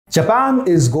Japan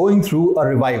is going through a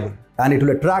revival and it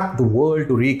will attract the world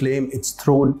to reclaim its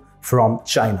throne from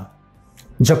China.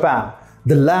 Japan,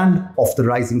 the land of the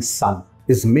rising sun,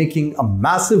 is making a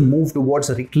massive move towards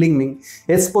reclaiming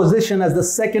its position as the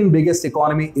second biggest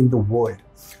economy in the world.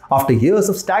 After years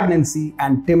of stagnancy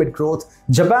and timid growth,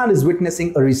 Japan is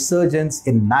witnessing a resurgence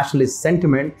in nationalist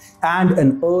sentiment and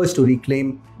an urge to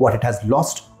reclaim what it has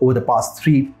lost over the past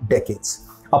 3 decades.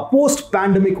 A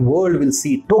post-pandemic world will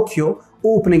see Tokyo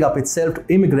opening up itself to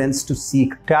immigrants to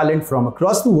seek talent from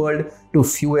across the world to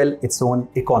fuel its own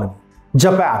economy.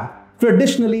 Japan,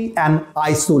 traditionally an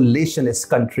isolationist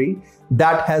country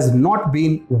that has not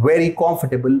been very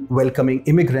comfortable welcoming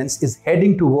immigrants, is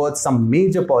heading towards some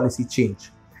major policy change.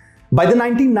 By the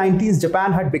 1990s,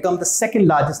 Japan had become the second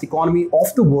largest economy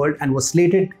of the world and was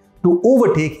slated to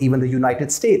overtake even the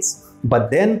United States. But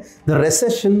then the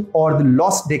recession or the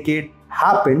lost decade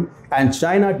happened and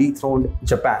China dethroned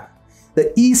Japan.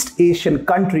 The East Asian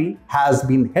country has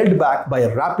been held back by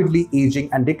a rapidly aging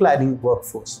and declining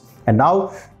workforce. And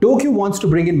now Tokyo wants to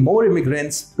bring in more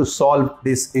immigrants to solve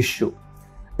this issue.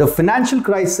 The financial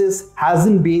crisis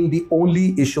hasn't been the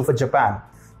only issue for Japan.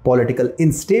 Political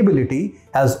instability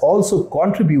has also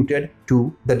contributed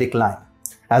to the decline,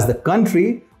 as the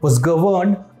country was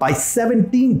governed by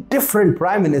 17 different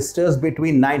prime ministers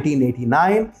between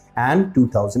 1989 and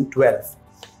 2012.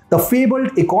 The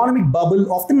fabled economic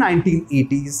bubble of the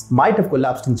 1980s might have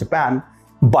collapsed in Japan,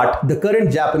 but the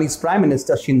current Japanese Prime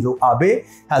Minister Shinzo Abe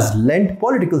has lent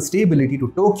political stability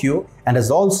to Tokyo and has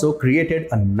also created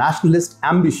a nationalist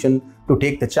ambition to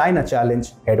take the China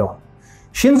challenge head-on.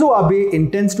 Shinzo Abe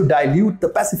intends to dilute the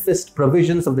pacifist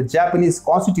provisions of the Japanese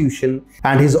constitution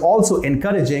and is also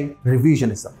encouraging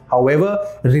revisionism. However,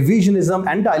 revisionism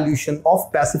and dilution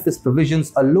of pacifist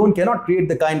provisions alone cannot create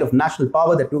the kind of national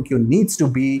power that Tokyo needs to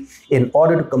be in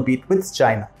order to compete with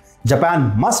China.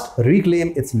 Japan must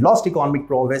reclaim its lost economic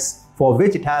prowess, for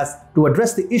which it has to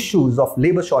address the issues of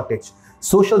labor shortage,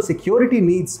 social security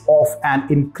needs of an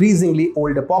increasingly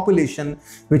older population,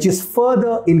 which is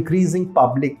further increasing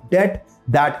public debt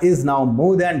that is now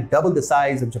more than double the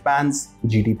size of Japan's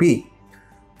GDP.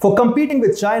 For competing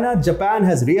with China, Japan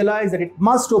has realized that it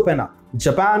must open up.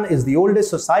 Japan is the oldest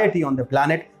society on the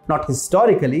planet, not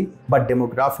historically, but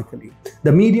demographically.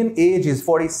 The median age is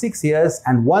 46 years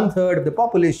and 1/3 of the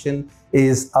population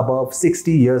is above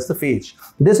 60 years of age.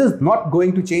 This is not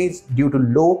going to change due to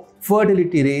low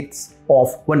fertility rates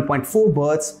of 1.4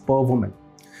 births per woman.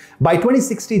 By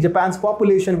 2060, Japan's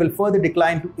population will further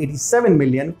decline to 87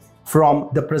 million from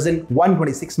the present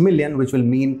 126 million, which will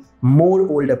mean more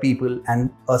older people and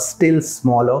a still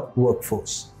smaller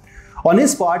workforce. On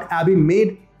his part, Abe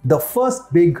made the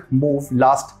first big move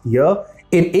last year.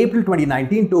 In April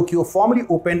 2019, Tokyo formally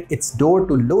opened its door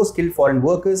to low-skilled foreign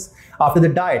workers after the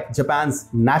Diet, Japan's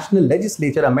national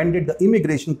legislature, amended the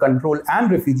Immigration Control and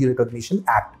Refugee Recognition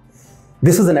Act.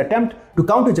 This is an attempt to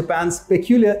counter Japan's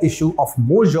peculiar issue of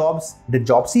more jobs than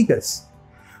job seekers.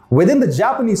 Within the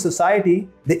Japanese society,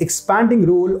 the expanding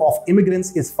role of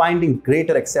immigrants is finding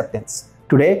greater acceptance.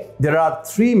 Today, there are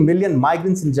 3 million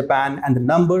migrants in Japan and the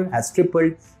number has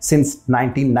tripled since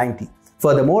 1990.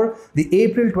 Furthermore, the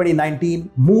April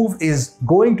 2019 move is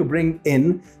going to bring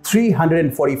in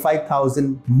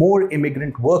 345,000 more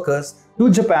immigrant workers to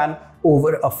Japan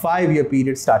over a 5-year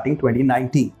period starting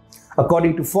 2019.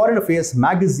 According to Foreign Affairs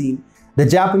magazine, the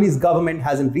Japanese government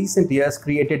has in recent years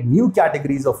created new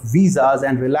categories of visas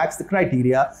and relaxed the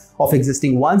criteria of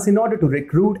existing ones in order to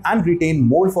recruit and retain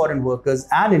more foreign workers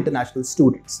and international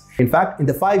students. In fact, in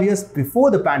the 5 years before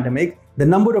the pandemic, the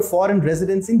number of foreign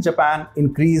residents in Japan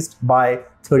increased by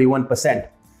 31%.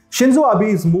 Shinzo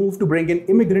Abe's move to bring in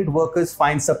immigrant workers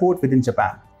finds support within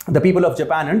Japan. The people of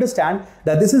Japan understand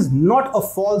that this is not a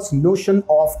false notion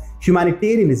of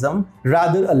humanitarianism.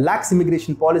 Rather, a lax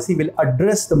immigration policy will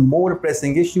address the more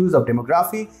pressing issues of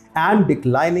demography and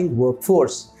declining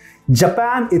workforce.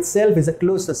 Japan itself is a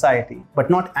closed society,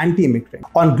 but not anti-immigrant.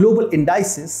 On global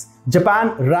indices,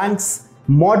 Japan ranks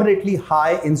moderately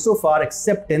high insofar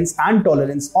acceptance and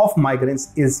tolerance of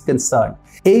migrants is concerned.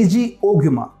 Eiji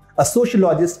Oguma, a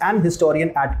sociologist and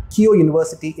historian at Keio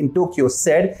University in Tokyo,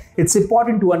 said it's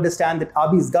important to understand that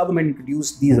Abe's government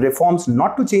introduced these reforms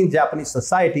not to change Japanese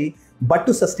society, but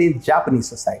to sustain Japanese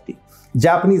society.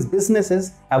 Japanese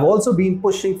businesses have also been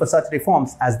pushing for such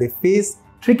reforms as they face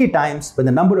tricky times when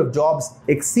the number of jobs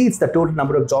exceeds the total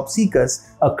number of job seekers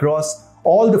across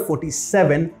all the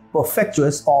 47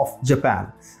 prefectures of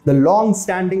Japan. The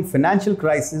long-standing financial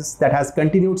crisis that has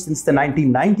continued since the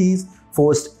 1990s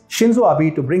forced Shinzo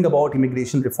Abe to bring about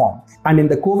immigration reform. And in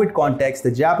the COVID context,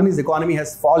 the Japanese economy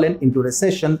has fallen into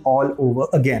recession all over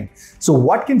again. So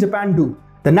what can Japan do?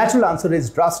 The natural answer is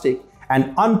drastic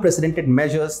and unprecedented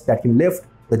measures that can lift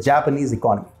the Japanese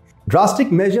economy.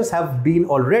 Drastic measures have been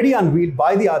already unveiled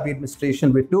by the Abe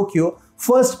administration, with Tokyo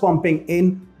first pumping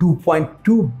in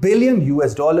 $2.2 billion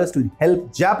to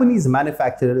help Japanese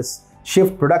manufacturers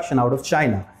shift production out of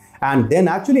China, and then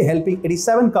actually helping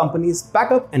 87 companies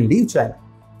pack up and leave China.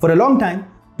 For a long time,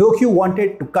 Tokyo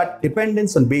wanted to cut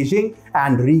dependence on Beijing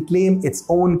and reclaim its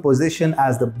own position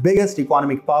as the biggest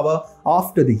economic power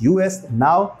after the US.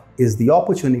 Now is the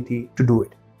opportunity to do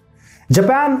it.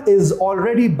 Japan is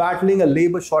already battling a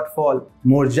labor shortfall.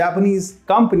 More Japanese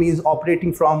companies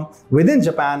operating from within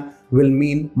Japan will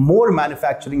mean more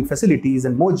manufacturing facilities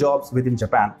and more jobs within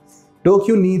Japan.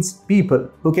 Tokyo needs people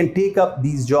who can take up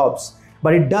these jobs,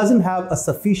 but it doesn't have a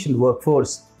sufficient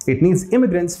workforce. It needs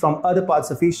immigrants from other parts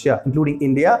of Asia, including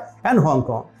India and Hong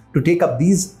Kong, to take up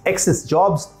these excess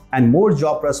jobs, and more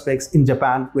job prospects in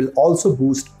Japan will also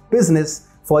boost business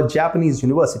for Japanese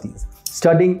universities.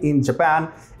 Studying in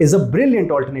Japan is a brilliant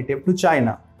alternative to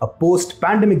China. A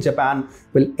post-pandemic Japan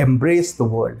will embrace the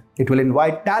world. It will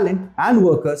invite talent and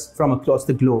workers from across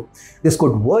the globe. This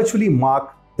could virtually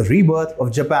mark the rebirth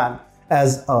of Japan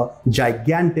as a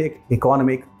gigantic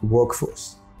economic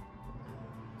workforce.